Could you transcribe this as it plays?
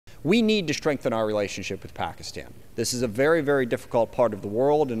We need to strengthen our relationship with Pakistan. This is a very, very difficult part of the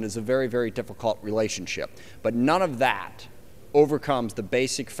world and is a very, very difficult relationship. But none of that overcomes the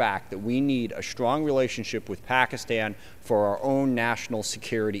basic fact that we need a strong relationship with Pakistan for our own national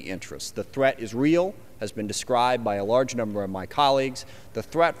security interests. The threat is real, has been described by a large number of my colleagues. The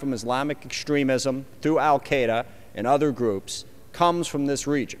threat from Islamic extremism through al-Qaeda and other groups comes from this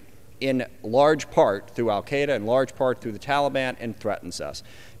region, in large part through al-Qaeda, in large part through the Taliban, and threatens us.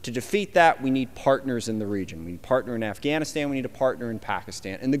 To defeat that, we need partners in the region. We need a partner in Afghanistan, we need a partner in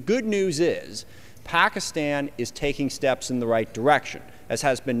Pakistan. And the good news is, Pakistan is taking steps in the right direction. As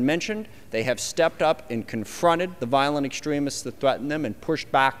has been mentioned, they have stepped up and confronted the violent extremists that threaten them and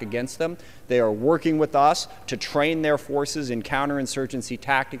pushed back against them. They are working with us to train their forces in counterinsurgency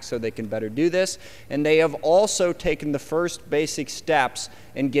tactics so they can better do this. And they have also taken the first basic steps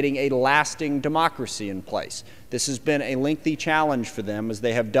in getting a lasting democracy in place. This has been a lengthy challenge for them as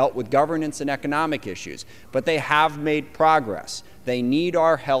they have dealt with governance and economic issues, but they have made progress. They need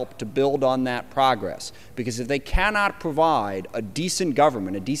our help to build on that progress, because if they cannot provide a decent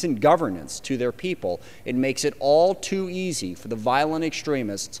government, a decent governance to their people, it makes it all too easy for the violent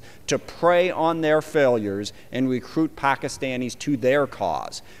extremists to prey on their failures and recruit Pakistanis to their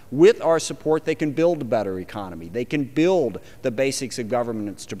cause. With our support, they can build a better economy. They can build the basics of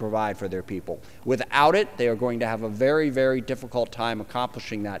governance to provide for their people. Without it, they are going to have a very, very difficult time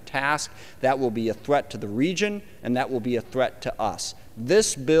accomplishing that task. That will be a threat to the region, and that will be a threat to us.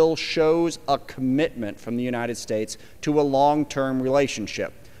 This bill shows a commitment from the United States to a long-term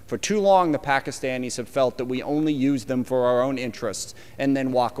relationship. For too long, the Pakistanis have felt that we only use them for our own interests and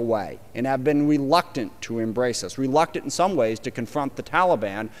then walk away, and have been reluctant to embrace us, reluctant in some ways to confront the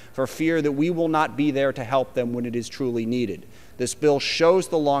Taliban for fear that we will not be there to help them when it is truly needed. This bill shows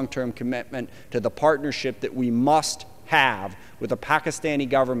the long-term commitment to the partnership that we must have with a Pakistani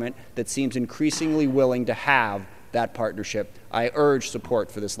government that seems increasingly willing to have that partnership. I urge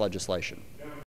support for this legislation.